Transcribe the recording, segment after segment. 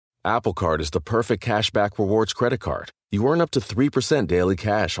Apple Card is the perfect cashback rewards credit card. You earn up to 3% daily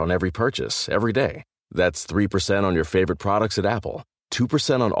cash on every purchase, every day. That's 3% on your favorite products at Apple,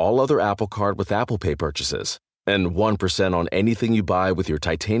 2% on all other Apple Card with Apple Pay purchases, and 1% on anything you buy with your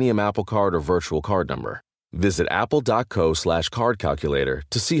titanium Apple Card or virtual card number. Visit apple.co/card calculator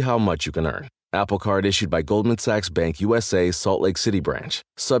to see how much you can earn. Apple Card issued by Goldman Sachs Bank USA, Salt Lake City branch.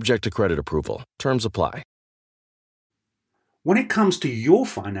 Subject to credit approval. Terms apply. When it comes to your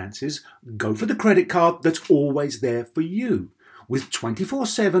finances, go for the credit card that's always there for you. With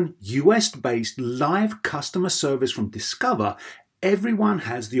 24/7 US-based live customer service from Discover, everyone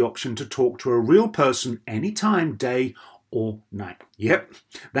has the option to talk to a real person anytime, day or night. Yep,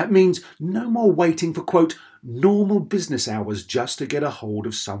 that means no more waiting for, quote, normal business hours just to get a hold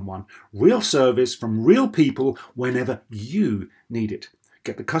of someone. Real service from real people whenever you need it.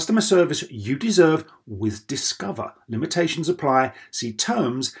 Get the customer service you deserve with Discover. Limitations apply. See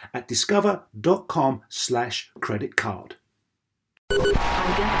terms at discover.com/creditcard.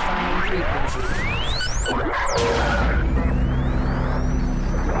 Identifying frequency.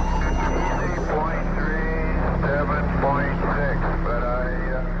 7.6, but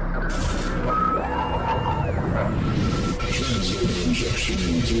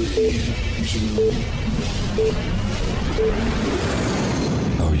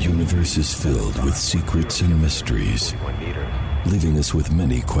Our universe is filled with secrets and mysteries, leaving us with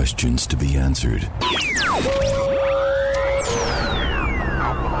many questions to be answered.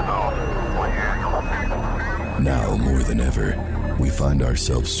 Now more than ever, we find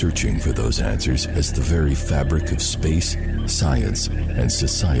ourselves searching for those answers as the very fabric of space, science, and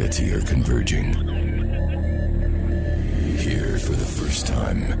society are converging. Here, for the first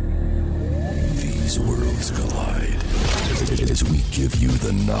time, these worlds collide. As we give you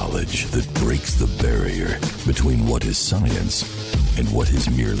the knowledge that breaks the barrier between what is science and what is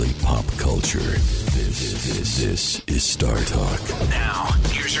merely pop culture. This is Star Talk. Now,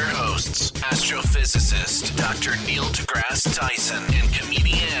 here's your hosts, astrophysicist Dr. Neil deGrasse Tyson and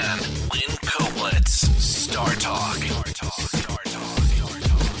comedian Lynn Koblitz. Star Talk.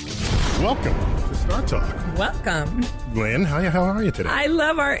 Welcome to Star Talk. Welcome. Lynn, how are you today? I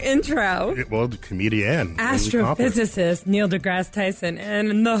love our intro. Well, the comedian. Astrophysicist Neil deGrasse Tyson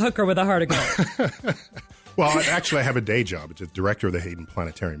and the hooker with a heart of gold. Well, actually, I have a day job. It's a director of the Hayden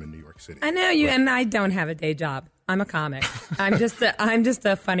Planetarium in New York City. I know you, and I don't have a day job. I'm a comic. I'm just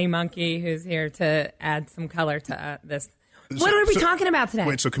a funny monkey who's here to add some color to this. What are we talking about today?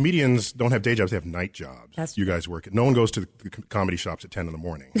 Wait, so comedians don't have day jobs; they have night jobs. That's you guys work it. No one goes to the comedy shops at 10 in the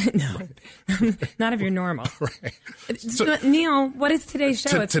morning. No, not if you're normal. Right. So, Neil, what is today's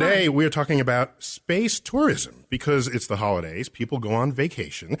show? Today we're talking about space tourism because it's the holidays. People go on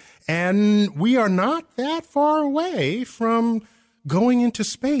vacation, and we are not that far away from going into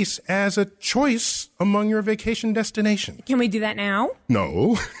space as a choice among your vacation destination. Can we do that now?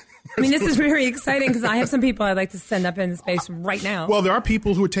 No. I mean, this is very exciting because I have some people I'd like to send up into space right now. Well, there are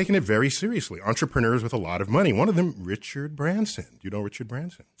people who are taking it very seriously, entrepreneurs with a lot of money. One of them, Richard Branson. Do you know Richard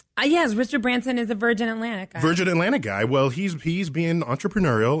Branson? Yes, Richard Branson is a Virgin Atlantic guy. Virgin Atlantic guy. Well, he's being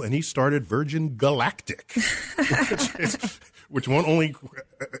entrepreneurial, and he started Virgin Galactic, which won't only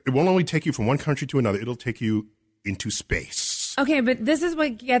take you from one country to another. It'll take you into space. Okay, but this is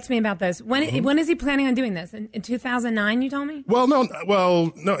what gets me about this. When is he planning on doing this? In 2009, you told me? Well, no.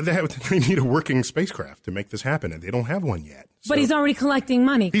 They need a working spacecraft to make this happen, and they don't have one yet. But he's already collecting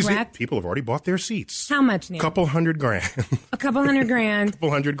money, correct? People have already bought their seats. How much, Neil? $200,000. A couple $100,000.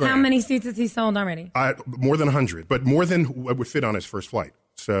 $200,000. How many seats has he sold already? More than 100, but more than what would fit on his first flight.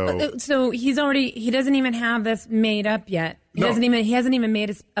 So he doesn't even have this made up yet. He hasn't even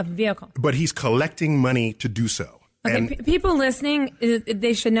made a vehicle. But he's collecting money to do so. Okay, people listening,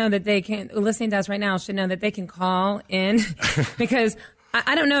 they should know that they can, listening to us right now, should know that they can call in because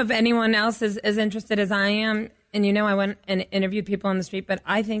I don't know if anyone else is as interested as I am. And I went and interviewed people on the street, but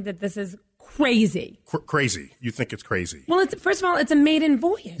I think that this is crazy. Crazy? You think it's crazy? Well, first of all, it's a maiden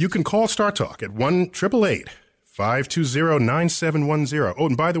voyage. You can call Star Talk at 1-888-520-9710. Oh,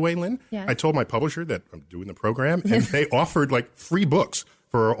 and by the way, Lynn, yes. I told my publisher that I'm doing the program, and they offered free books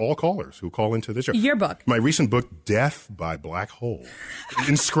for all callers who call into this show. Your book. My recent book, Death by Black Hole.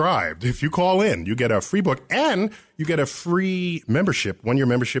 Inscribed. If you call in, you get a free book, and you get a free membership, 1-year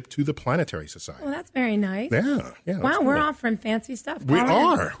membership to the Planetary Society. Well, that's very nice. Yeah. Wow, cool. we're offering fancy stuff. We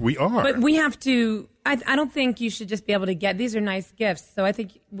are. But we have to, I don't think you should just be able to get, these are nice gifts. So I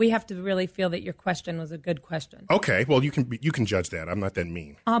think we have to really feel that your question was a good question. Okay, well, you can judge that. I'm not that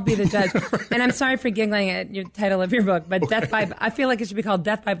mean. I'll be the judge. And I'm sorry for giggling at your title of your book, but I feel like it should be called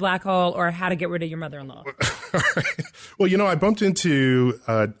Death by Black Hole or How to Get Rid of Your Mother-in-Law. Well, I bumped into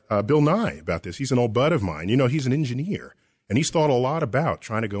Bill Nye about this. He's an old bud of mine. He's an engineer, and he's thought a lot about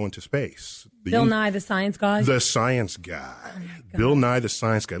trying to go into space. Bill Nye, the science guy? The science guy. Oh, Bill Nye, the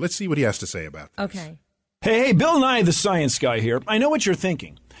science guy. Let's see what he has to say about this. Okay. Hey, Bill Nye, the science guy here. I know what you're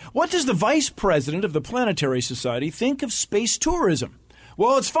thinking. What does the vice president of the Planetary Society think of space tourism?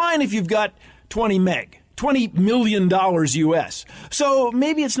 Well, it's fine if you've got $20 million US. So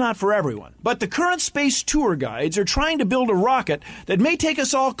maybe it's not for everyone. But the current space tour guides are trying to build a rocket that may take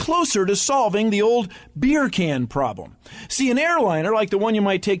us all closer to solving the old beer can problem. See, an airliner like the one you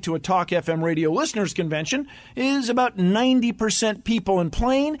might take to a Talk FM radio listeners convention is about 90% people and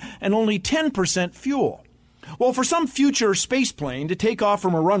plane and only 10% fuel. Well, for some future space plane to take off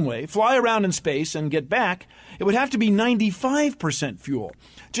from a runway, fly around in space, and get back, it would have to be 95% fuel.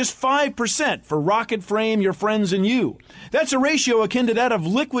 Just 5% for rocket frame, your friends, and you. That's a ratio akin to that of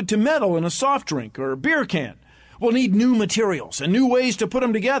liquid to metal in a soft drink or a beer can. We'll need new materials and new ways to put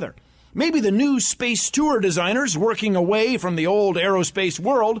them together. Maybe the new space tour designers working away from the old aerospace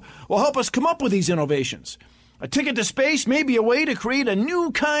world will help us come up with these innovations. A ticket to space may be a way to create a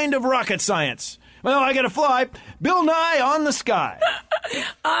new kind of rocket science. Well, I gotta fly. Bill Nye on the sky.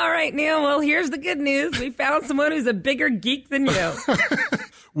 All right, Neil. Well, here's the good news. We found someone who's a bigger geek than you.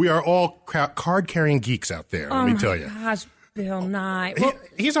 We are all card-carrying geeks out there, let me tell you. Oh, my gosh, Bill Nye. Well,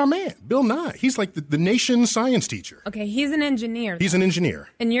 he's our man, Bill Nye. He's like the nation's science teacher. Okay, he's an engineer. He's an engineer.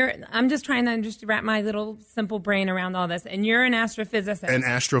 And I'm just trying to just wrap my little simple brain around all this. And you're an astrophysicist. An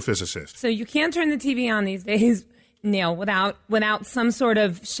astrophysicist. So you can't turn the TV on these days, Neil, without some sort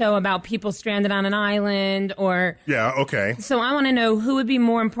of show about people stranded on an island or... Yeah, okay. So I want to know who would be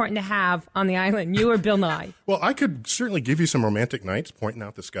more important to have on the island, you or Bill Nye? Well, I could certainly give you some romantic nights pointing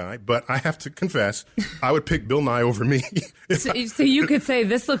out the sky, but I have to confess, I would pick Bill Nye over me. So you could say,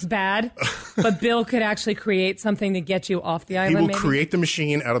 this looks bad, but Bill could actually create something to get you off the island, He will create the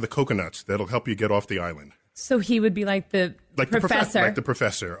machine out of the coconuts that'll help you get off the island. So he would be like the professor. Like the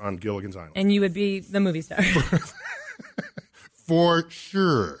professor on Gilligan's Island. And you would be the movie star. For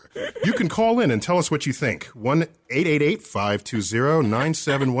sure. You can call in and tell us what you think.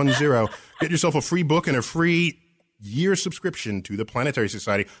 1-888-520-9710. Get yourself a free book and a free year subscription to the Planetary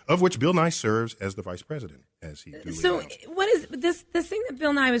Society, of which Bill Nye serves as the vice president, as he duly So announced. what is this thing that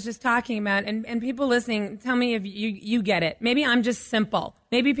Bill Nye was just talking about, and people listening, tell me if you get it. Maybe I'm just simple.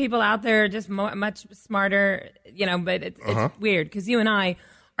 Maybe people out there are just much smarter, but it's weird because you and I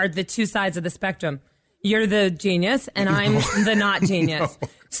are the two sides of the spectrum. You're the genius, and I'm the not genius. No.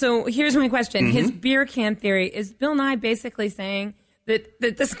 So here's my question. Mm-hmm. His beer can theory, is Bill Nye basically saying that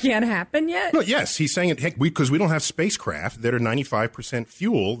this can't happen yet? No, yes, he's saying it because we don't have spacecraft that are 95%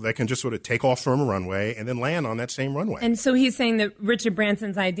 fuel that can just sort of take off from a runway and then land on that same runway. And so he's saying that Richard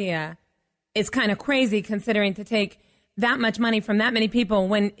Branson's idea is kind of crazy considering to take that much money from that many people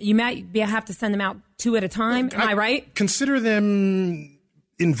when you might have to send them out 2 at a time. Am I right? Consider them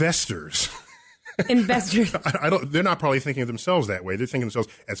investors. Investors. They're not probably thinking of themselves that way. They're thinking of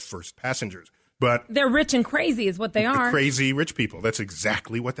themselves as first passengers. But they're rich and crazy is what they are. Crazy rich people. That's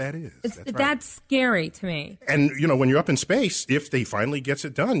exactly what that is. That's scary to me. And, when you're up in space, if they finally gets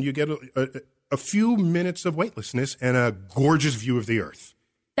it done, you get a few minutes of weightlessness and a gorgeous view of the Earth.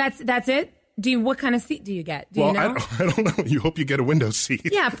 That's it? What kind of seat do you get? Do you know? I don't know. You hope you get a window seat.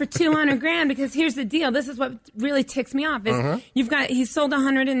 Yeah, for $200,000, because here's the deal. This is what really ticks me off. Is he's sold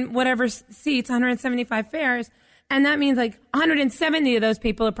 100 and whatever seats, 175 fares, and that means like 170 of those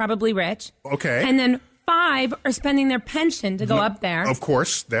people are probably rich. Okay. And then 5 are spending their pension to go up there. Of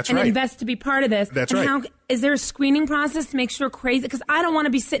course, that's right. And invest to be part of this. That's right. Is there a screening process to make sure crazy? Because I don't want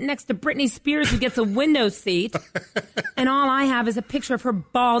to be sitting next to Britney Spears who gets a window seat, and all I have is a picture of her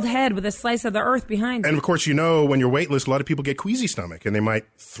bald head with a slice of the earth behind her. And of course, when you're weightless, a lot of people get queasy stomach, and they might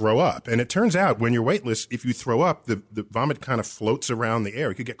throw up. And it turns out when you're weightless, if you throw up, the vomit kind of floats around the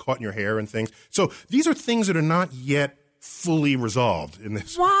air. It could get caught in your hair and things. So these are things that are not yet fully resolved in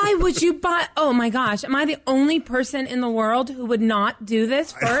this. Why would you buy? Oh my gosh, am I the only person in the world who would not do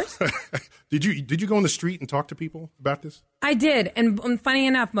this first? Did you go on the street and talk to people about this? I did, and funny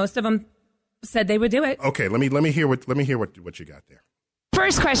enough, most of them said they would do it. Okay, let me hear what you got there.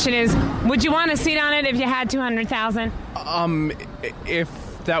 First question is, would you want a seat on it if you had $200,000?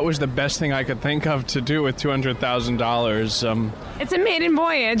 If that was the best thing I could think of to do with $200,000. It's a maiden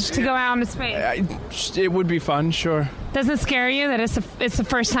voyage to go out into space. It would be fun, sure. Does it scare you that it's the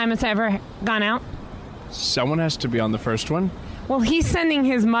first time it's ever gone out? Someone has to be on the first one. Well, he's sending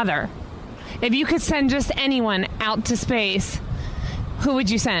his mother. If you could send just anyone out to space, who would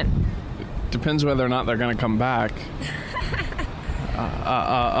you send? Depends whether or not they're going to come back.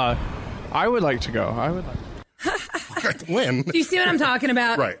 I would like to go. Lynn. Do you see what I'm talking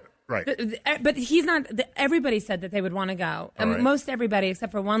about? Right. But he's not. Everybody said that they would want to go. Right. Most everybody,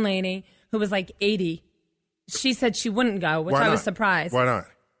 except for one lady who was like 80, she said she wouldn't go, which I was surprised. Why not?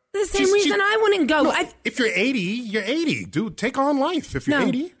 The same reason I wouldn't go. No, if you're 80, you're 80. Dude, take on life if you're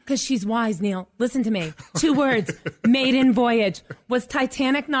 80. Because she's wise, Neil. Listen to me. 2 words. Maiden voyage. Was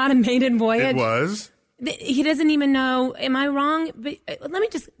Titanic not a maiden voyage? It was. He doesn't even know. Am I wrong? But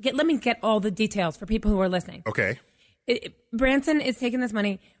let me get all the details for people who are listening. Okay. Branson is taking this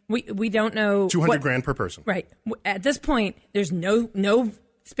money. We don't know. $200,000 per person. Right. At this point, there's no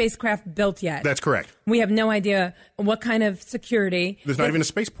spacecraft built yet. That's correct. We have no idea what kind of security. There's not even a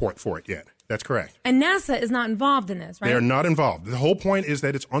spaceport for it yet. That's correct. And NASA is not involved in this, right? They are not involved. The whole point is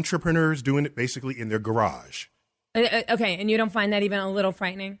that it's entrepreneurs doing it basically in their garage. Okay, and you don't find that even a little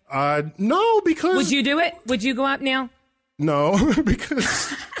frightening? No, because... Would you do it? Would you go up, Neil? No,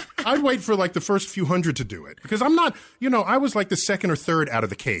 because I'd wait for like the first few hundred to do it. Because I'm not, I was like the second or third out of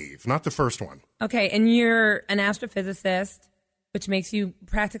the cave, not the first one. Okay, and you're an astrophysicist, which makes you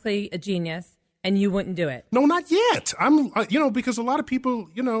practically a genius, and you wouldn't do it. No, not yet. I'm, because a lot of people,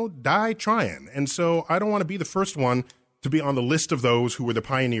 die trying. And so I don't want to be the first one to be on the list of those who were the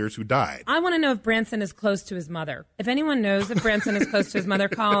pioneers who died. I want to know if Branson is close to his mother. If anyone knows if Branson is close to his mother,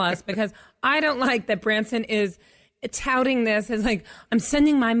 call us, because I don't like that Branson is touting this as like, I'm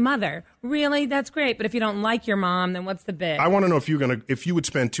sending my mother. Really? That's great. But if you don't like your mom, then what's the bid? I want to know if you would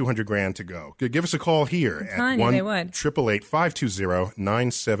spend $200,000 to go. Give us a call here at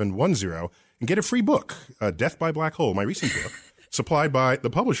 1-888-520-9710 and get a free book, Death by Black Hole, my recent book, supplied by the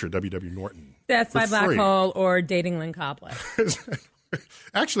publisher, W.W. Norton. Death by Black Hole or Dating Lynn Coppola.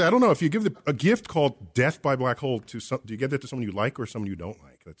 Actually, I don't know. If you give a gift called Death by Black Hole do you give that to someone you like or someone you don't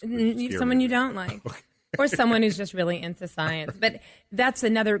like? That's someone you don't like. Okay. Or someone who's just really into science. But that's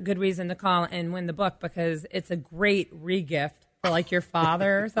another good reason to call and win the book, because it's a great re-gift for like your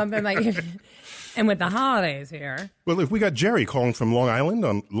father or something like. And with the holidays here. Well, if we got Jerry calling from Long Island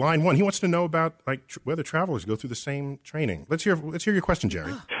on line 1, he wants to know about whether travelers go through the same training. Let's hear your question,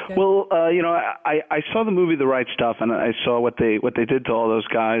 Jerry. Well, I saw the movie The Right Stuff, and I saw what they did to all those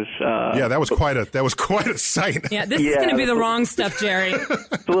guys. Yeah, that was quite a sight. Yeah, this is going to be the wrong stuff, Jerry.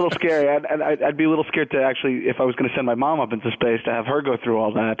 It's a little scary. I'd be a little scared to actually, if I was going to send my mom up into space, to have her go through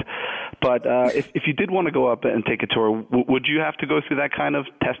all that. But if you did want to go up and take a tour, would you have to go through that kind of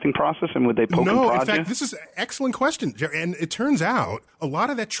testing process, and would they poke and prod in fact, this is an excellent question, Jerry. And it turns out a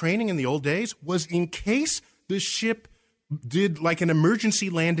lot of that training in the old days was in case the ship did like an emergency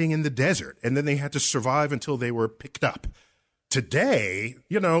landing in the desert, and then they had to survive until they were picked up. Today,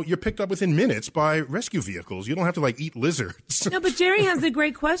 you're picked up within minutes by rescue vehicles. You don't have to eat lizards. No, but Jerry has a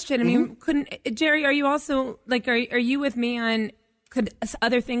great question. I mean, Jerry, are you also are you with me on, could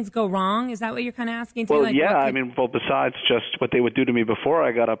other things go wrong? Is that what you're kind of asking too? Well, yeah. Besides just what they would do to me before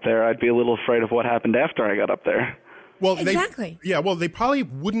I got up there, I'd be a little afraid of what happened after I got up there. Well, exactly. They probably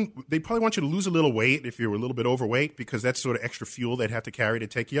wouldn't. They probably want you to lose a little weight if you were a little bit overweight, because that's sort of extra fuel they'd have to carry to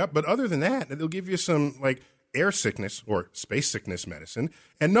take you up. But other than that, they'll give you some air sickness or space sickness medicine.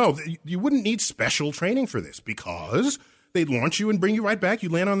 And no, you wouldn't need special training for this, because they'd launch you and bring you right back. You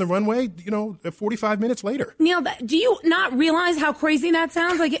land on the runway, 45 minutes later. Neil, do you not realize how crazy that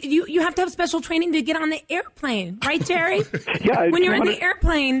sounds? Like you have to have special training to get on the airplane, right, Jerry? Yeah. When you're in the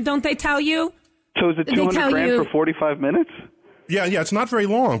airplane, don't they tell you? So is it $200,000 for 45 minutes? Yeah, it's not very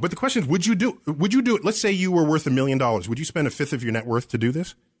long. But the question is, would you do it? Let's say you were worth $1 million. Would you spend a fifth of your net worth to do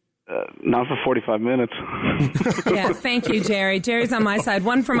this? Not for 45 minutes. Yeah, thank you, Jerry. Jerry's on my side.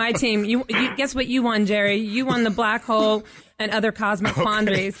 One for my team. You guess what you won, Jerry? You won the Black Hole and Other Cosmic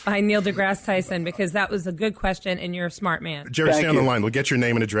Quandaries by Neil deGrasse Tyson, because that was a good question, and you're a smart man. Jerry, stay on the line. We'll get your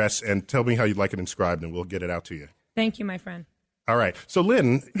name and address and tell me how you'd like it inscribed, and we'll get it out to you. Thank you, my friend. All right. So,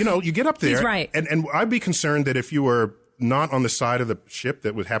 Lynn, you get up there. He's right. And I'd be concerned that if you were not on the side of the ship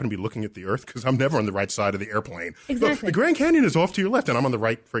that would happen to be looking at the Earth, because I'm never on the right side of the airplane. Exactly. Look, the Grand Canyon is off to your left, and I'm on the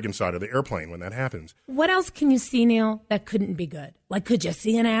right friggin' side of the airplane when that happens. What else can you see, Neil, that couldn't be good? Like, could you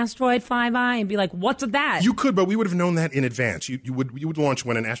see an asteroid fly by and be like, what's with that? You could, but we would have known that in advance. You would launch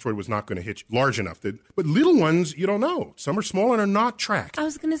when an asteroid was not going to hit large enough. But little ones, you don't know. Some are small and are not tracked. I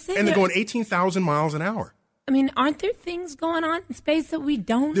was going to say and they're going 18,000 miles an hour. I mean, aren't there things going on in space that we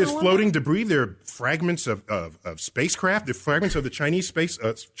don't There's know floating about? debris. There are fragments of spacecraft. There are fragments of the Chinese space.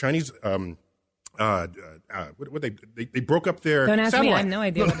 What they broke up their Don't ask satellite. me. I have no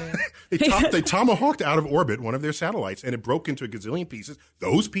idea what it is. They tomahawked out of orbit one of their satellites, and it broke into a gazillion pieces.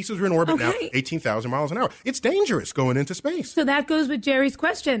 Those pieces are in orbit now, 18,000 miles an hour. It's dangerous going into space. So that goes with Jerry's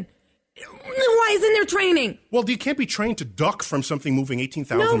question. Why isn't there training? Well, you can't be trained to duck from something moving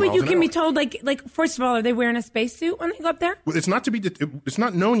 18,000 miles No, an hour. but you can be told, like, first of all, are they wearing a spacesuit when they go up there? Well, it's not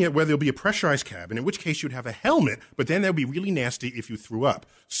known yet whether there'll be a pressurized cabin, in which case you'd have a helmet, but then that'd be really nasty if you threw up.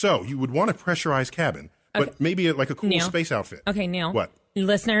 So you would want a pressurized cabin, but maybe like a cool Neil. space outfit. Okay, Neil. What?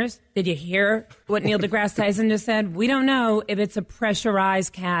 Listeners, did you hear what Neil deGrasse Tyson just said? We don't know if it's a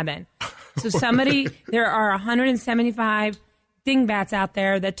pressurized cabin. So there are 175 dingbats out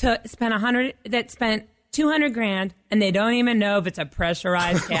there that spent 200 grand, and they don't even know if it's a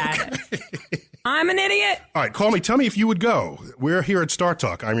pressurized cabin. I'm an idiot. All right, call me. Tell me if you would go. We're here at Star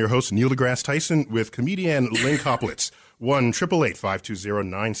Talk. I'm your host, Neil deGrasse Tyson, with comedian Lynn Koplitz.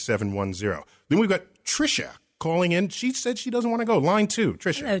 1-888-520-9710. Then we've got Trisha calling in. She said she doesn't want to go. Line 2,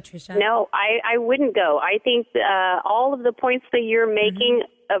 Trisha. Hello, Trisha. No, I wouldn't go. I think all of the points that you're making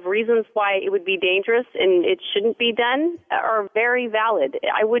of reasons why it would be dangerous and it shouldn't be done are very valid.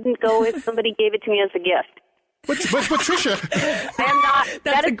 I wouldn't go if somebody gave it to me as a gift. But Trisha,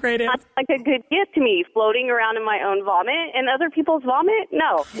 That's a great answer. Not like a good gift to me, floating around in my own vomit and other people's vomit.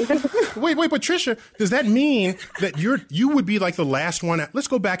 No. wait, but Trisha, does that mean that you would be like the last one? Let's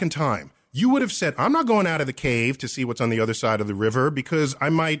go back in time. You would have said, "I'm not going out of the cave to see what's on the other side of the river because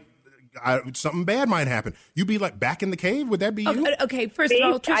something bad might happen." You'd be like back in the cave. Would that be you? Okay, first of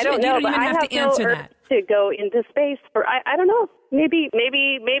all, Trisha, I don't know, you don't even have to answer that. To go into space for I don't know. Maybe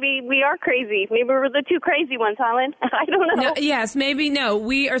we are crazy. Maybe we're the two crazy ones, Holland. I don't know. No, yes, maybe no.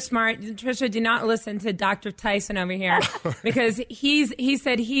 We are smart. Trisha, do not listen to Dr. Tyson over here because he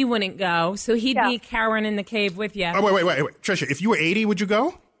said he wouldn't go, so he'd be cowering in the cave with you. Oh, wait, Trisha, if you were 80, would you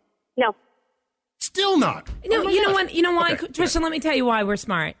go? No. Still not. No, you know what? You know why, okay. Trisha? Let me tell you why we're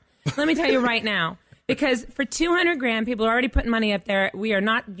smart. Let me tell you right now. Because for 200 grand, people are already putting money up there. You're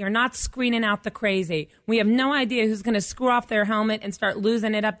not screening out the crazy. We have no idea who's going to screw off their helmet and start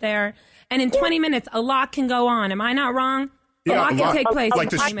losing it up there. And in 20 minutes, a lot can go on. Am I not wrong? A lot can take place in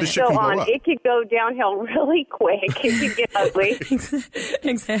 20 minutes. It could go downhill really quick. It could get ugly.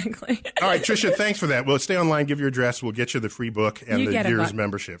 Exactly. All right, Trisha, thanks for that. Well, stay online, give your address. We'll get you the free book and the year's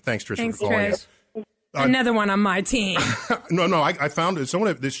membership. Thanks, Trisha, for calling us. Another one on my team. No, I found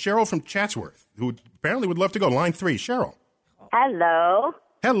someone. There's Cheryl from Chatsworth, who apparently would love to go. Line 3, Cheryl. Hello,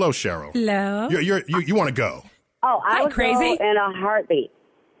 Cheryl. Hello. You want to go? Oh, I would crazy. go in a heartbeat.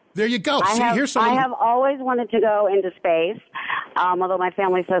 There you go. Here's someone. I have always wanted to go into space, although my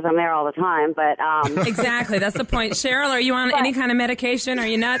family says I'm there all the time. But exactly, that's the point. Cheryl, are you on any kind of medication? Are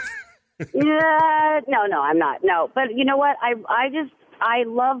you nuts? No, I'm not. No, but you know what? I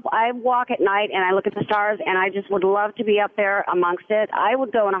walk at night and I look at the stars and I just would love to be up there amongst it. I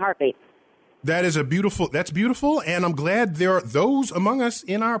would go in a heartbeat. That's beautiful, and I'm glad there are those among us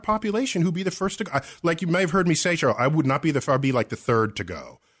in our population who'd be the first to go. Like you may have heard me say, Cheryl, I would not be I'd be like the third to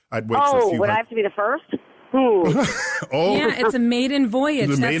go. I'd wait for a few. Would I have to be the first? Yeah, it's a maiden voyage.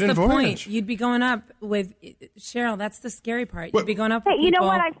 That's the voyage. Point. You'd be going up with Cheryl. That's the scary part. You'd be going up with you know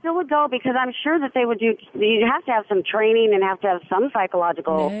what? I still would go because I'm sure that they would do. You'd have to have some training and have to have some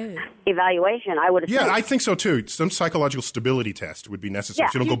psychological evaluation. I would. Yeah, I think so too. Some psychological stability test would be necessary.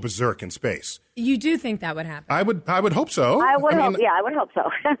 So you don't go berserk in space. You do think that would happen? I would hope so. I would hope so.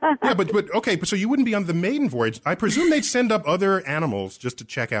 Yeah, but okay, so you wouldn't be on the maiden voyage. I presume they'd send up other animals just to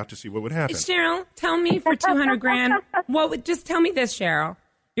check out to see what would happen. Cheryl, tell me for 200 grand. Just tell me this, Cheryl.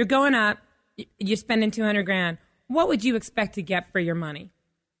 You're going up. You're spending 200 grand. What would you expect to get for your money?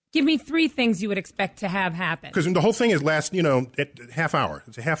 Give me 3 things you would expect to have happen. Because the whole thing is half hour.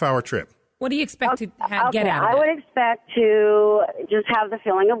 It's a half-hour trip. What do you expect to get out of it? I would expect to just have the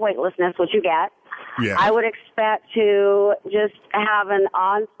feeling of weightlessness, which you get. Yeah. I would expect to just have an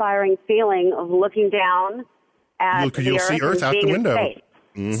awe-inspiring feeling of looking down at You'll see Earth out the window.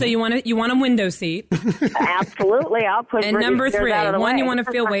 Mm-hmm. So you want a window seat? Absolutely, I'll put. And number 3, one, you want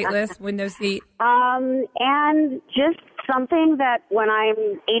to feel weightless, window seat. And just something that when I'm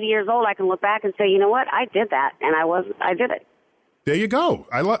 80 years old, I can look back and say, you know what, I did that, and I did it. There you go.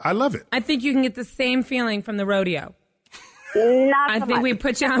 I love it. I think you can get the same feeling from the rodeo. I think we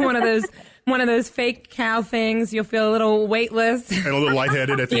put you on one of those fake cow things. You'll feel a little weightless and a little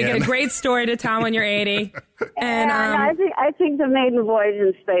lightheaded at the end. You get a great story to tell when you're 80. And I think the maiden voyage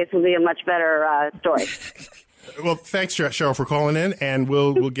in space will be a much better story. Well, thanks, Cheryl, for calling in, and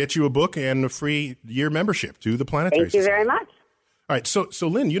we'll get you a book and a free year membership to the Planetary Thank you Society. very much. All right, so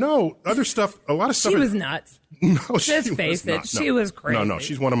Lynn, other stuff, a lot of stuff. She was nuts. No, Just she face was it. not. She was crazy. No,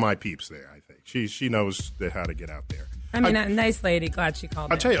 she's one of my peeps there, I think. She knows how to get out there. I mean, a nice lady. Glad she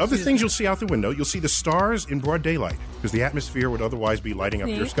called. I'll tell you, other things you'll see out the window. You'll see the stars in broad daylight because the atmosphere would otherwise be lighting up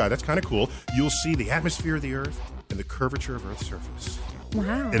your sky. That's kind of cool. You'll see the atmosphere of the Earth and the curvature of Earth's surface.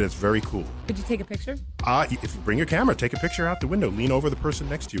 Wow. It is very cool. Could you take a picture? If you bring your camera, take a picture out the window. Lean over the person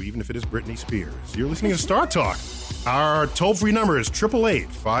next to you, even if it is Britney Spears. You're listening to Star Talk. Our toll-free number is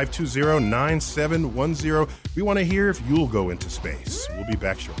 888-520-9710. We want to hear if you'll go into space. We'll be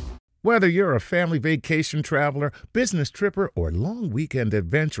back shortly. Whether you're a family vacation traveler, business tripper, or long weekend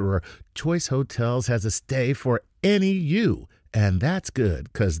adventurer, Choice Hotels has a stay for any you. And that's good,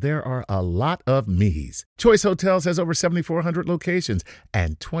 because there are a lot of me's. Choice Hotels has over 7,400 locations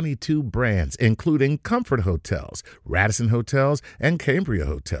and 22 brands, including Comfort Hotels, Radisson Hotels, and Cambria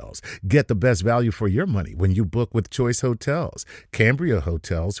Hotels. Get the best value for your money when you book with Choice Hotels. Cambria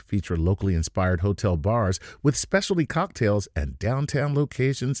Hotels feature locally inspired hotel bars with specialty cocktails and downtown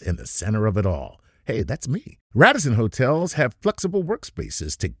locations in the center of it all. Hey, that's me. Radisson Hotels have flexible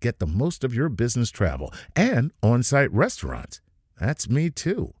workspaces to get the most of your business travel and on-site restaurants. That's me,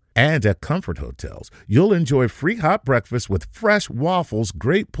 too. And at Comfort Hotels, you'll enjoy free hot breakfast with fresh waffles,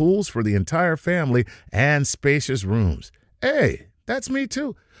 great pools for the entire family, and spacious rooms. Hey, that's me,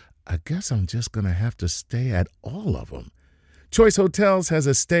 too. I guess I'm just going to have to stay at all of them. Choice Hotels has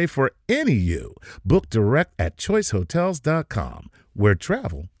a stay for any you. Book direct at choicehotels.com, where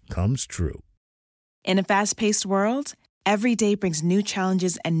travel comes true. In a fast-paced world, every day brings new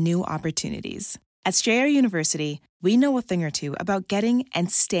challenges and new opportunities. At Strayer University, we know a thing or two about getting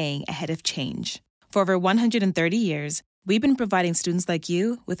and staying ahead of change. For over 130 years, we've been providing students like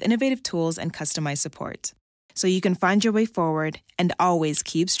you with innovative tools and customized support, so you can find your way forward and always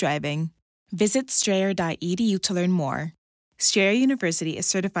keep striving. Visit strayer.edu to learn more. Strayer University is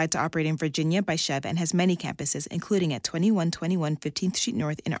certified to operate in Virginia by Chev and has many campuses, including at 2121 15th Street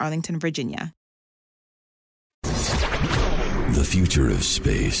North in Arlington, Virginia. The future of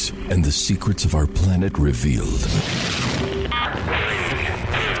space and the secrets of our planet revealed.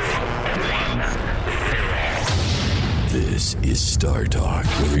 This is Star Talk.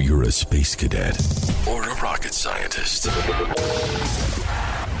 Whether you're a space cadet or a rocket scientist,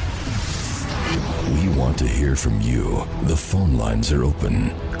 we want to hear from you. The phone lines are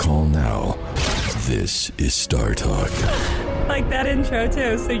open. Call now. This is Star Talk. Like that intro,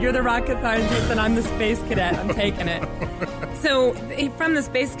 too. So you're the rocket scientist and I'm the space cadet. I'm taking it. So from the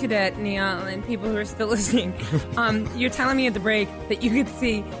space cadet, Neil, and people who are still listening, you're telling me at the break that you could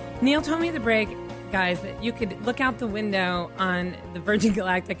see, Neil told me at the break, guys, that you could look out the window on the Virgin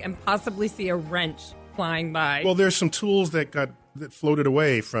Galactic and possibly see a wrench flying by. Well, there's some tools that floated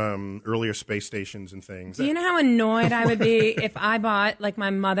away from earlier space stations and things. Do you know how annoyed I would be if I bought, like, my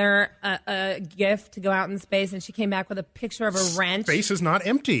mother a gift to go out in space and she came back with a picture of a wrench? Space is not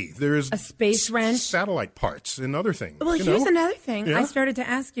empty. There's a space wrench, satellite parts, and other things. Well, here's another thing. Yeah? I started to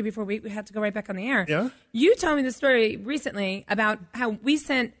ask you before we had to go right back on the air. Yeah? You told me the story recently about how we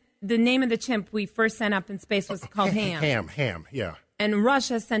sent the name of the chimp we first sent up in space was called Ham. Ham, yeah. And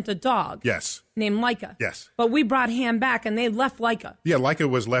Russia sent a dog. Yes. Named Laika. Yes. But we brought Ham back, and they left Laika. Yeah, Laika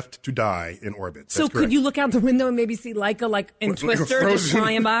was left to die in orbit. That's so correct. could you look out the window and maybe see Laika, like in Twister, just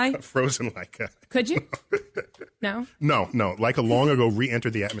flying by? Frozen Laika. Could you? No? No. Laika long ago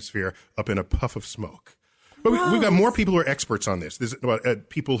re-entered the atmosphere up in a puff of smoke. But we've got more people who are experts on this. There's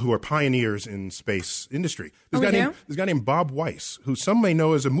people who are pioneers in space industry. There's a guy named Bob Weiss, who some may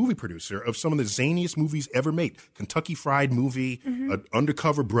know as a movie producer of some of the zaniest movies ever made. Kentucky Fried Movie,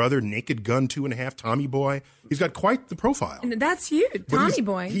 Undercover Brother, Naked Gun 2.5, Tommy Boy. He's got quite the profile. And that's huge, Tommy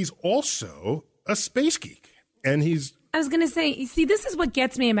Boy. He's also a space geek, and I was going to say, you see, this is what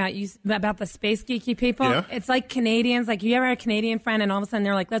gets me about the space geeky people. Yeah. It's like Canadians. Like, you ever had a Canadian friend and all of a sudden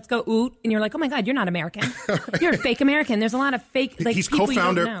they're like, let's go oot. And you're like, oh, my God, you're not American. You're a fake American. There's a lot of fake, like, he's people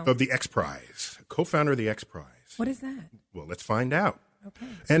co-founder you don't know. of the X Prize. Co-founder of the X Prize. What is that? Well, let's find out. Okay.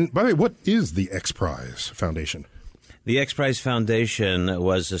 And by the way, what is the X Prize Foundation? The X Prize Foundation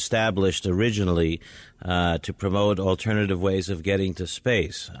was established originally to promote alternative ways of getting to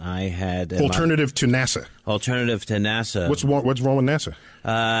space. I had alternative to NASA. Alternative to NASA. What's wrong with NASA?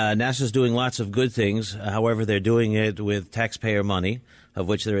 NASA's doing lots of good things. However, they're doing it with taxpayer money, of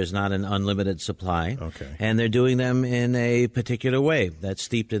which there is not an unlimited supply. Okay. And they're doing them in a particular way that's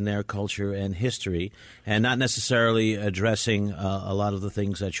steeped in their culture and history, and not necessarily addressing a lot of the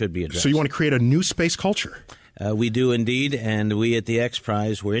things that should be addressed. So you want to create a new space culture? We do indeed, and we at the X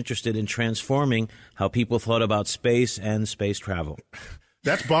Prize were interested in transforming how people thought about space and space travel.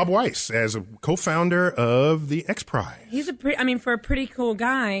 That's Bob Weiss, as a co-founder of the X Prize. He's for a pretty cool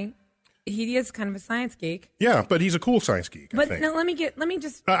guy, he is kind of a science geek. Yeah, but he's a cool science geek. But I think. no, let me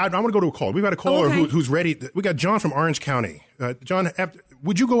just. I want to go to a call. We've got a caller who's ready. We got John from Orange County. John,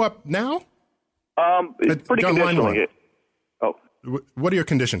 would you go up now? It's pretty conditional. Oh. What are your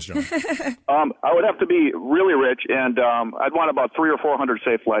conditions, John? I would have to be really rich, and I'd want about 300 or 400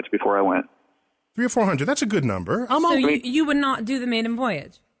 safe flights before I went. 300 or 400. That's a good number. So you would not do the maiden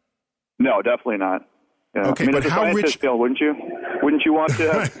voyage? No, definitely not. Yeah. Okay, I mean, but as a how scientist, rich? Still, wouldn't you? Wouldn't you want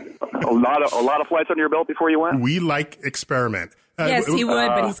to have a lot of flights under your belt before you went? We like experiment. Yes, he would,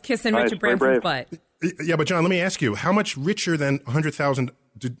 but he's kissing Richard Branson's butt. Yeah, but John, let me ask you: how much richer than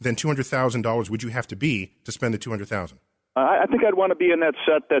 $200,000 would you have to be to spend the $200,000? I think I'd want to be in that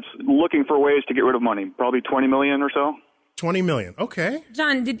set that's looking for ways to get rid of money. Probably $20 million or so. $20 million. Okay.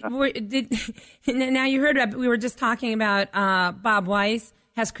 John, did now you heard about? We were just talking about Bob Weiss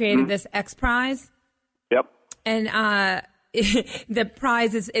has created this X Prize. Yep. And the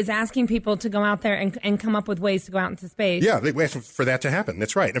prize is asking people to go out there and come up with ways to go out into space. Yeah, they asked for that to happen.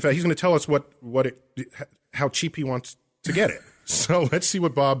 That's right. In fact, he's going to tell us how cheap he wants to get it. So let's see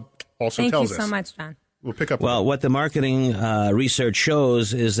what Bob also tells us. Thank you so much, John. We'll pick up. Well, what the marketing research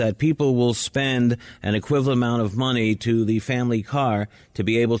shows is that people will spend an equivalent amount of money to the family car to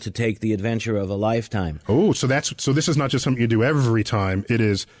be able to take the adventure of a lifetime. Oh, so this is not just something you do every time. It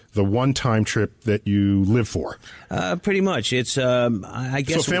is the one-time trip that you live for. Pretty much. It's, I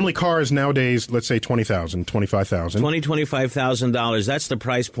guess. So family cars nowadays, let's say $20,000, $25,000. $25,000. That's the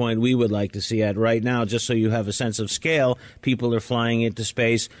price point we would like to see at right now. Just so you have a sense of scale, people are flying into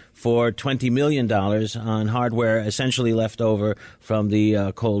space for $20 million on hardware essentially left over from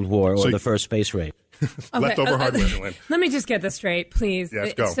the Cold War or the first space race. Leftover hardware. Let me just get this straight, please.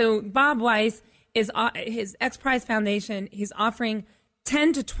 Yes, go. So Bob Weiss is his X Prize Foundation. He's offering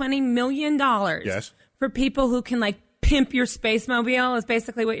 $10 to $20 million for people who can pimp your space mobile. Is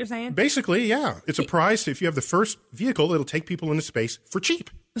basically what you're saying. Basically, yeah. It's a prize. If you have the first vehicle, it'll take people into space for cheap.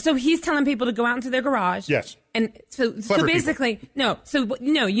 So he's telling people to go out into their garage. Yes. And so basically, not clever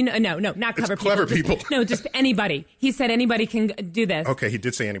people. Just anybody. He said anybody can do this. Okay, he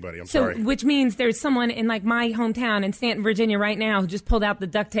did say anybody. I'm sorry. Which means there's someone in my hometown in Stanton, Virginia right now who just pulled out the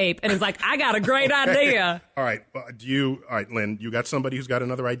duct tape and is like, I got a great idea. All right. All right, Lynn, you got somebody who's got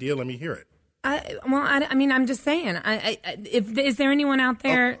another idea? Let me hear it. I'm just saying. Is there anyone out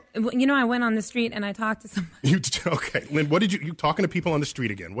there? I went on the street and I talked to somebody. Okay, Lynn, what did you talking to people on the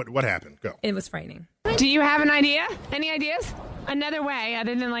street again? What happened? Go. It was frightening. Do you have an idea? Any ideas? Another way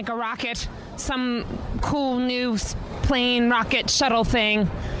other than a rocket, some cool new plane, rocket, shuttle thing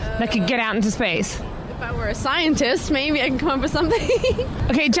that could get out into space. If I were a scientist, maybe I can come up with something.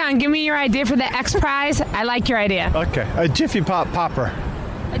 Okay, John, give me your idea for the X Prize. I like your idea. Okay, a Jiffy Pop popper.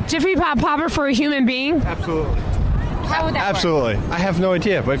 A Jiffy Pop popper for a human being? Absolutely. How would that Absolutely. work? I have no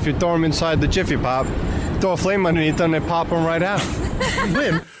idea, but if you throw them inside the Jiffy Pop, throw a flame underneath them, they pop them right out.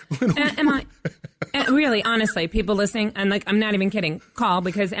 Lynn. Am I really, honestly, people listening? And I'm not even kidding. Call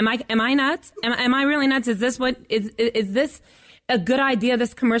because am I nuts? Am I really nuts? Is this what is this a good idea?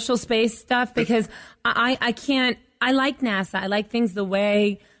 This commercial space stuff? Because I can't. I like NASA. I like things the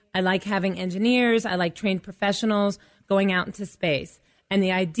way I like having engineers. I like trained professionals going out into space. And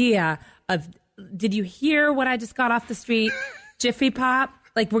the idea of, did you hear what I just got off the street? Jiffy Pop?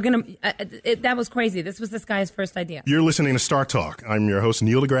 That was crazy. This was this guy's first idea. You're listening to Star Talk. I'm your host,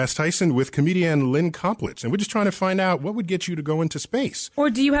 Neil deGrasse Tyson, with comedian Lynn Koplitz. And we're just trying to find out what would get you to go into space. Or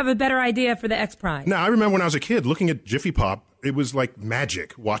do you have a better idea for the X Prize? Now, I remember when I was a kid looking at Jiffy Pop, it was like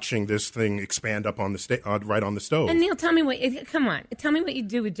magic watching this thing expand up on the right on the stove. And Neil, tell me what you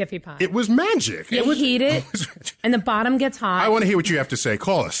do with Jiffy Pop. It was magic. You heat it, and the bottom gets hot. I want to hear what you have to say.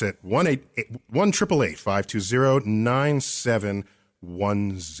 Call us at 1-888-520-9710.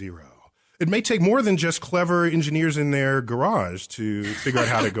 It may take more than just clever engineers in their garage to figure out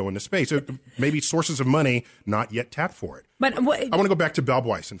how to go into space. Maybe sources of money not yet tapped for it. But I want to go back to Bob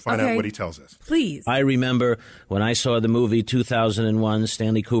Weiss and find out what he tells us. Please. I remember when I saw the movie 2001,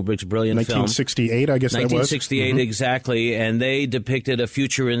 Stanley Kubrick's brilliant 1968, film. I guess that was. 1968, exactly. And they depicted a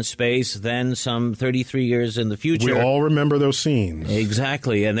future in space, then some 33 years in the future. We all remember those scenes.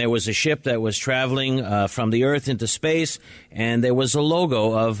 Exactly. And there was a ship that was traveling from the Earth into space, and there was a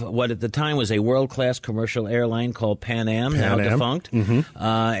logo of what at the time was a world-class commercial airline called Pan Am, now defunct. Mm-hmm.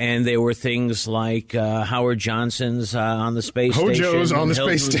 And there were things like Howard Johnson's on on the space Hojo's station. on the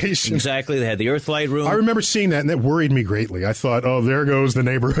Hilton, space station. Exactly. They had the Earthlight room. I remember seeing that, and that worried me greatly. I thought, oh, there goes the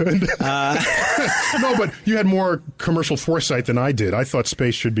neighborhood. No, but you had more commercial foresight than I did. I thought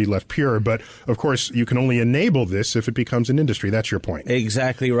space should be left pure, but of course, you can only enable this if it becomes an industry. That's your point.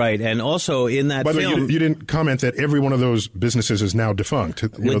 Exactly right. And also in that By the film... way, you didn't comment that every one of those businesses is now defunct.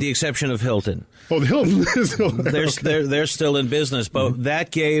 With the exception of Hilton. Oh, the Hilton is still they're, okay. they're still in business, but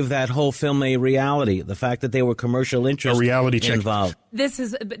that gave that whole film a reality. The fact that they were commercial interests involved. This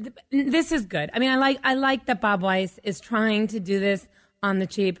is good. I mean, I like that Bob Weiss is trying to do this on the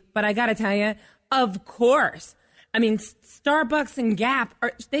cheap, but I got to tell you, of course. I mean, Starbucks and Gap,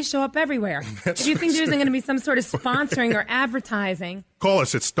 they show up everywhere. If you think there's going to be some sort of sponsoring or advertising. Call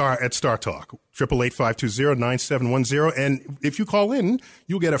us at Star Talk, 888-520-9710. And if you call in,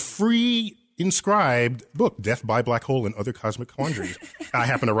 you'll get a free inscribed book, Death by Black Hole and Other Cosmic Quandaries. I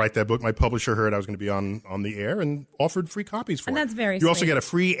happened to write that book. My publisher heard I was going to be on the air and offered free copies for it. And that's very You also sweet. get a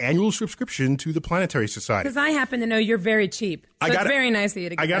free annual subscription to the Planetary Society. Because I happen to know you're very cheap. So it's very nice of you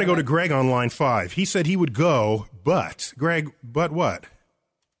to get I got to that go away. to Greg on line 5. He said he would go, but, Greg, but what?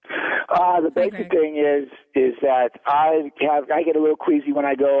 The basic thing is that I get a little queasy when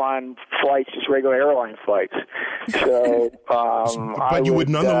I go on flights, just regular airline flights. So, but you would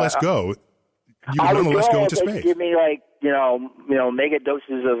nonetheless go. You would nonetheless go into space. Give me mega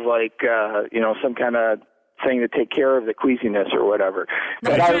doses of some kind of thing to take care of the queasiness or whatever.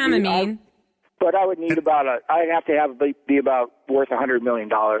 Like Dramamine. But I would need I'd have to be about worth $100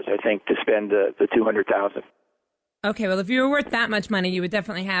 million, I think, to spend the $200,000. Okay, well, if you were worth that much money, you would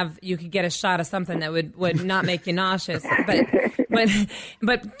definitely you could get a shot of something that would not make you nauseous.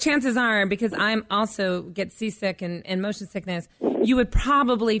 But chances are, because I'm also get seasick and motion sickness, you would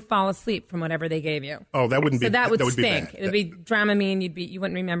probably fall asleep from whatever they gave you. Oh, that wouldn't be. So that would be stink. bad. It would be Dramamine. You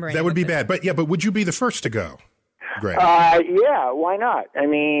wouldn't remember it. That would be bad. But would you be the first to go, Greg? Yeah, why not? I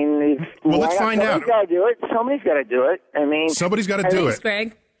mean, let's find out. Somebody's got to do it. Somebody's got to do it. I mean, somebody's got to do it.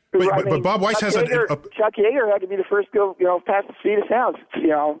 Greg. But Bob Weiss has Chuck Yeager had to be the first to go, past the speed of sound.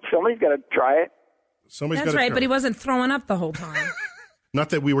 Somebody's got to try it. That's right, but he wasn't throwing up the whole time. Not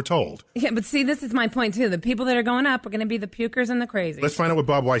that we were told. Yeah, but see, this is my point too. The people that are going up are going to be the pukers and the crazies. Let's find out what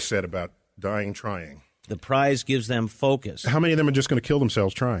Bob Weiss said about dying trying. The prize gives them focus. How many of them are just going to kill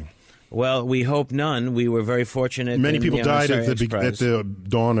themselves trying? Well, we hope none. We were very fortunate. Many in people the died at Express. the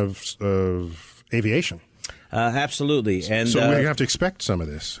dawn of aviation. Absolutely. And so we have to expect some of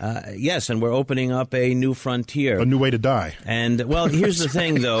this. Yes, and we're opening up a new frontier. A new way to die. And, well, here's the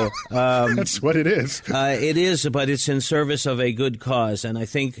thing, though. That's what it is. It is, but it's in service of a good cause. And I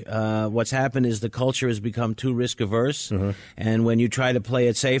think what's happened is the culture has become too risk-averse. Uh-huh. And when you try to play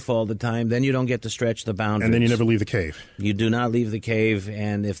it safe all the time, then you don't get to stretch the boundaries. And then you never leave the cave. You do not leave the cave.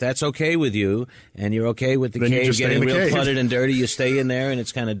 And if that's okay with you, and you're okay with the then cave getting real cave. cluttered and dirty, you stay in there, and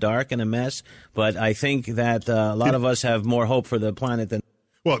it's kind of dark and a mess. But I think that a lot of us have more hope for the planet than...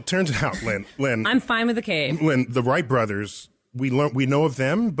 Well, it turns out, Lynn... I'm fine with the cave. Lynn, the Wright brothers, we know of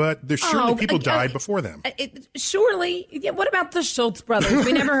them, but there's surely people died before them. Surely. Yeah, what about the Schultz brothers?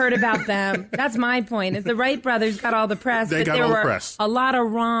 We never heard about them. That's my point. Is the Wright brothers got all the press, They but got there all the were press. a lot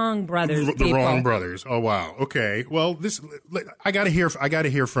of wrong brothers. The wrong brothers. Oh, wow. Okay. Well, I got to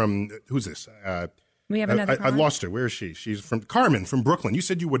hear from... Who's this? We have another I lost her. Where is she? She's from Carmen from Brooklyn. You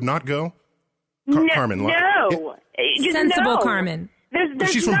said you would not go? Carmen. No. Just Sensible no. Carmen.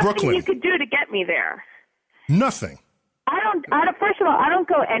 There's she's from nothing Brooklyn. you could do to get me there. Nothing. I don't. First of all, I don't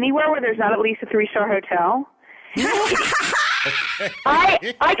go anywhere where there's not at least a 3-star hotel.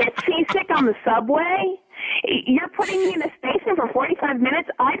 I get seasick on the subway. You're putting me in a station for 45 minutes.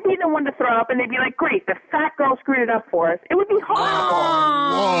 I'd be the one to throw up, and they'd be like, "Great, the fat girl screwed it up for us." It would be horrible.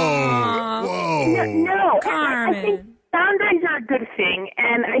 Whoa. No. Carmen. I think boundaries are a good thing,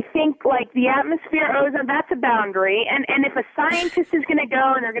 and I think like the atmosphere, ozone, that's a boundary. And if a scientist is going to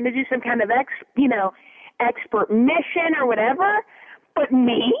go and they're going to do some kind of expert mission or whatever, but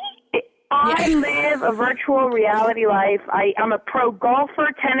me. I live a virtual reality life. I'm a pro golfer,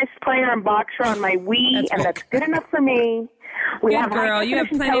 tennis player, and boxer on my Wii, that's good enough for me. We have girl. You have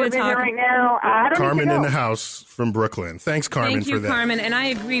plenty to talk right now. I don't Carmen need to in go. the house from Brooklyn. Thanks, Carmen, Thank you, for that. Carmen, and I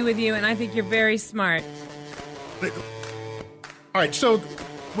agree with you, and I think you're very smart. All right, so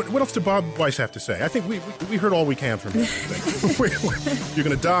what else did Bob Weiss have to say? I think we heard all we can from him. You're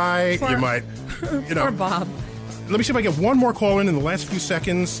going to die. You might, Poor Bob. Let me see if I get one more call in the last few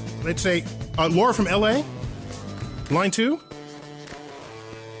seconds. Let's say Laura from L.A., line 2.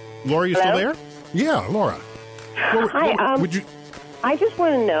 Laura, you still there? Yeah, Laura. Hi. Would you? I just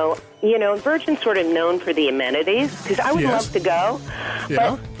want to know, Virgin's sort of known for the amenities, because I would love to go.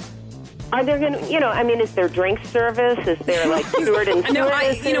 Yeah. Are there going to, is there drink service? Is there like steward and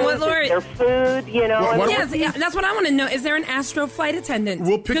stewardesses? You know what, Laura? Is there food? Yes, that's what I want to know. Is there an Astro flight attendant?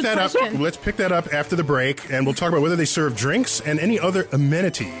 We'll pick Good that question. up. Let's pick that up after the break, and we'll talk about whether they serve drinks and any other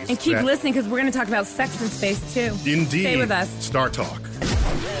amenities. And keep listening, because we're going to talk about sex in space, too. Indeed. Stay with us. Star Talk.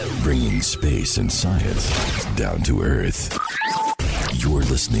 Bringing space and science down to Earth. You're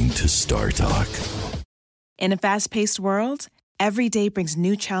listening to Star Talk. In a fast-paced world, every day brings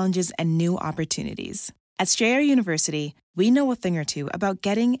new challenges and new opportunities. At Strayer University, we know a thing or two about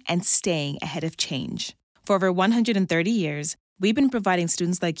getting and staying ahead of change. For over 130 years, we've been providing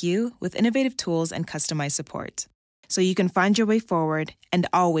students like you with innovative tools and customized support, so you can find your way forward and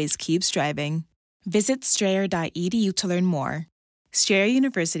always keep striving. Visit strayer.edu to learn more. Strayer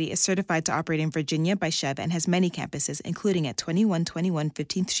University is certified to operate in Virginia by Chev and has many campuses, including at 2121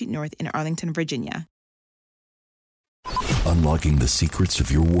 15th Street North in Arlington, Virginia. Unlocking the secrets of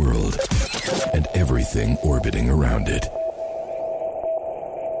your world and everything orbiting around it.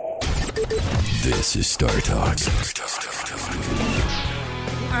 This is Star Talk.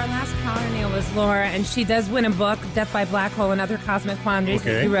 Our last caller, Neil, was Laura, and she does win a book, Death by Black Hole and Other Cosmic Quandaries,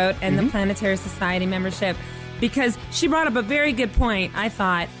 that he wrote, and the Planetary Society membership, because she brought up a very good point, I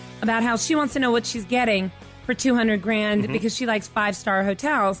thought, about how she wants to know what she's getting for $200,000 because she likes 5-star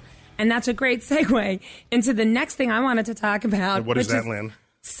hotels. And that's a great segue into the next thing I wanted to talk about. And what is that, Lynn?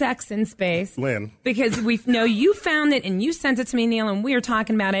 Sex in space. Lynn. Because we know you found it and you sent it to me, Neil, and we were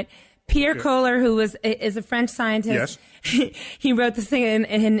talking about it. Pierre Kohler, who is a French scientist, he wrote this thing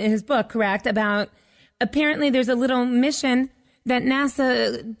in his book, correct, about apparently there's a little mission that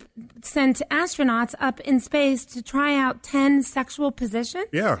NASA sent astronauts up in space to try out 10 sexual positions?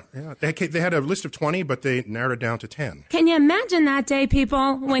 Yeah. They had a list of 20, but they narrowed it down to 10. Can you imagine that day,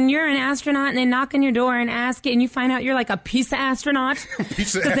 people, when you're an astronaut and they knock on your door and ask you, and you find out you're like a piece of astronaut?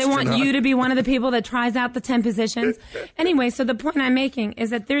 Because they want you to be one of the people that tries out the 10 positions. Anyway, so the point I'm making is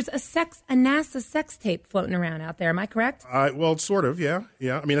that there's a NASA sex tape floating around out there. Am I correct? Well, sort of, yeah.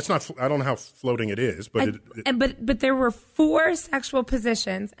 I mean, it's not. I don't know how floating it is, but but there were 4 sexual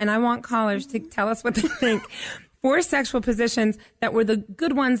positions, and I want callers to tell us what they think. 4 sexual positions that were the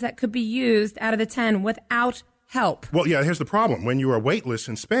good ones that could be used out of the 10 without help. Well, yeah, here's the problem. When you are weightless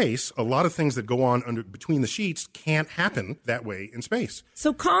in space, a lot of things that go on between the sheets can't happen that way in space.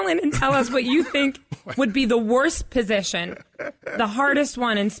 So call in and tell us what you think would be the worst position, the hardest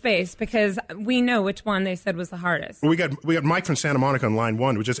one in space, because we know which one they said was the hardest. Well, we got Mike from Santa Monica on line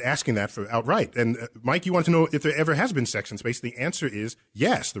 1, who was just asking that for outright. And Mike, you want to know if there ever has been sex in space? The answer is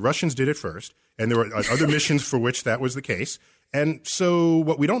yes. The Russians did it first, and there were other missions for which that was the case. And so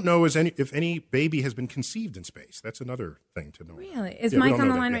what we don't know is if any baby has been conceived in space. That's another thing to know. Really? Is Mike on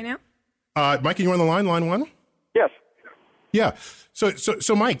the line right now? Mike, are you on the line 1? Yes. Yeah.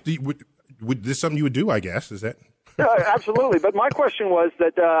 So Mike, would this something you would do, I guess? Is that? Absolutely. But my question was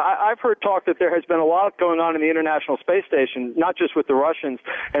that I've heard talk that there has been a lot going on in the International Space Station, not just with the Russians,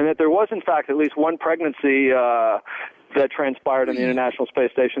 and that there was, in fact, at least one pregnancy that transpired in the International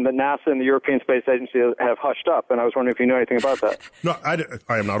Space Station that NASA and the European Space Agency have hushed up. And I was wondering if you know anything about that. No,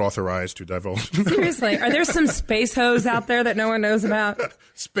 I am not authorized to divulge. Seriously, are there some space hoes out there that no one knows about?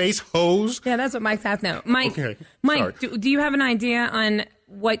 Space hoes? Yeah, that's what Mike's asked now. Mike, okay. Mike, do you have an idea on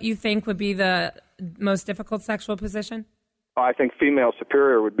what you think would be the most difficult sexual position? I think female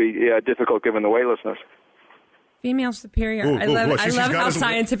superior would be difficult given the weightlessness. Female superior. Ooh, I love how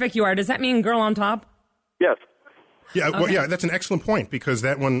scientific you are. Does that mean girl on top? Yes. Yeah, Okay. well, yeah, that's an excellent point because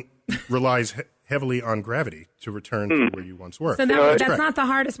that one relies heavily on gravity to return to where you once were. So that's not the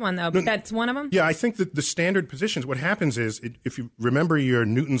hardest one, though, but that's one of them? Yeah, I think that the standard positions, what happens is, if you remember your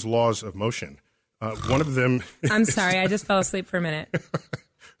Newton's laws of motion, one of them... I'm sorry, I just fell asleep for a minute.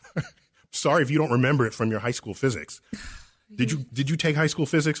 Sorry if you don't remember it from your high school physics. Did you take high school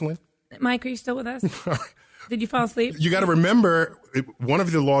physics, Lynn? Mike, are you still with us? Did you fall asleep? You got to remember, one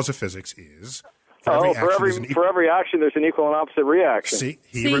of the laws of physics is... For every action, there's an equal and opposite reaction. See,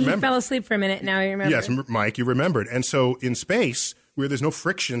 you fell asleep for a minute. Now you remember. Yes, Mike, you remembered. And so in space, where there's no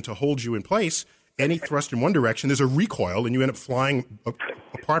friction to hold you in place, any thrust in one direction, there's a recoil, and you end up flying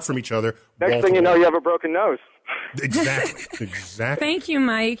apart from each other. Next thing you know, you have a broken nose. Exactly. Thank you,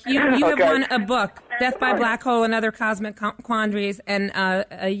 Mike. You have won a book, Death by Black Hole and Other Cosmic Quandaries, and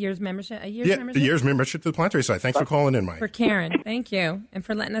a year's membership. A year's membership to the Planetary Society. Thanks for calling in, Mike. For Karen, thank you, and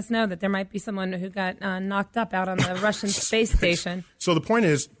for letting us know that there might be someone who got knocked up out on the Russian space station. So the point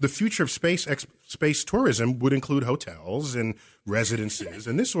is, the future of space tourism would include hotels and residences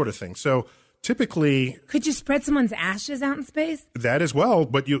and this sort of thing. So typically... Could you spread someone's ashes out in space? That as well,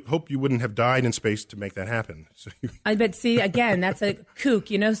 but you hope you wouldn't have died in space to make that happen. So I bet, see, again, that's a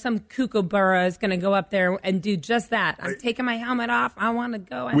kook. You know, some kookaburra is going to go up there and do just that. I'm taking my helmet off. I want to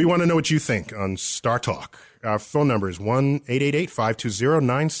go. We want to know what you think on Star Talk. Our phone number is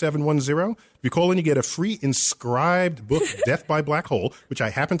 1-888-520-9710. If you call in, you get a free inscribed book, Death by Black Hole, which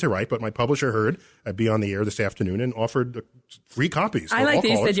I happen to write, but my publisher heard I'd be on the air this afternoon and offered free copies. I like that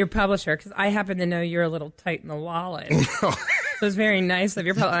you said your publisher, because I happen to know you're a little tight in the wallet. It was very nice of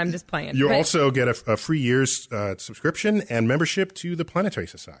your publisher. I'm just playing. You also get a free year's subscription and membership to the Planetary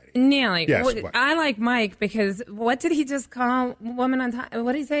Society. Nearly. Yes, I like Mike because what did he just call woman on top?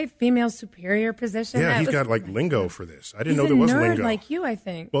 What did he say? Female superior position? Yeah, he's got like lingo for this. I didn't know there was nerd lingo. Like you, I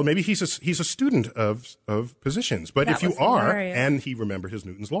think. Well, maybe he's a student of positions. But That if you was are, hilarious. and he remembered his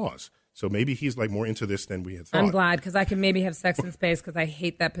Newton's laws. So maybe he's like more into this than we had thought. I'm glad because I can maybe have sex in space because I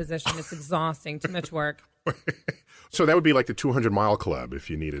hate that position. It's exhausting. Too much work. So that would be like the 200-mile club if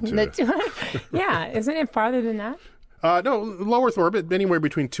you needed to. Yeah, isn't it farther than that? No, low Earth orbit, anywhere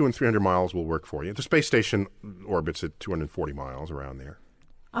between 200 and 300 miles will work for you. The space station orbits at 240 miles, around there.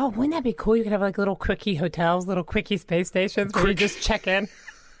 Oh, wouldn't that be cool? You could have like little quickie hotels, little quickie space stations where you just check in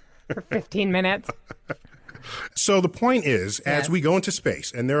for 15 minutes. So the point is, as we go into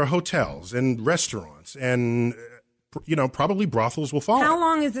space, and there are hotels and restaurants and, probably brothels will follow. How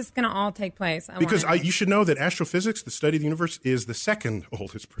long is this going to all take place? Because you should know that astrophysics, the study of the universe, is the second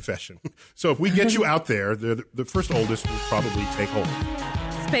oldest profession. So if we get you out there, the first oldest will probably take hold.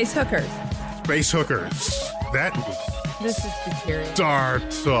 Space hookers. Space hookers. That was This is deteriorating. Star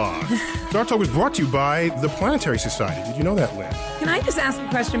Talk. Star Talk was brought to you by the Planetary Society. Did you know that, Lynn? Can I just ask a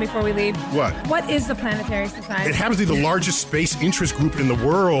question before we leave? What? What is the Planetary Society? It happens to be the largest space interest group in the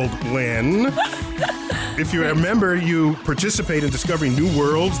world, Lynn. If you remember, you participate in discovering new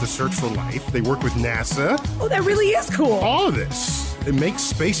worlds, the search for life. They work with NASA. Oh, that really is cool. All of this. It makes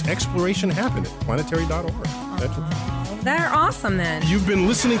space exploration happen at planetary.org. They're awesome, then. You've been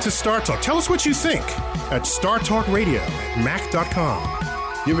listening to Star Talk. Tell us what you think at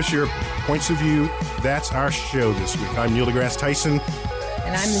StarTalkRadio@mac.com. Give us your points of view. That's our show this week. I'm Neil deGrasse Tyson.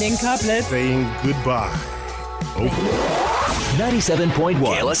 And I'm Lynn Couplets. Saying goodbye. Over. 97.1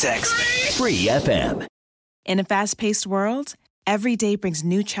 KLSX Free FM. In a fast-paced world, every day brings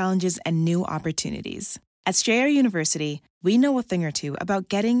new challenges and new opportunities. At Strayer University, we know a thing or two about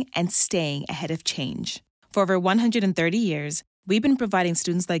getting and staying ahead of change. For over 130 years, we've been providing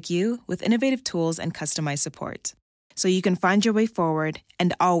students like you with innovative tools and customized support, so you can find your way forward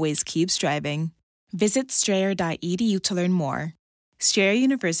and always keep striving. Visit strayer.edu to learn more. Strayer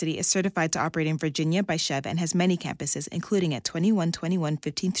University is certified to operate in Virginia by Chev and has many campuses, including at 2121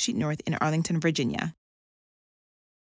 15th Street North in Arlington, Virginia.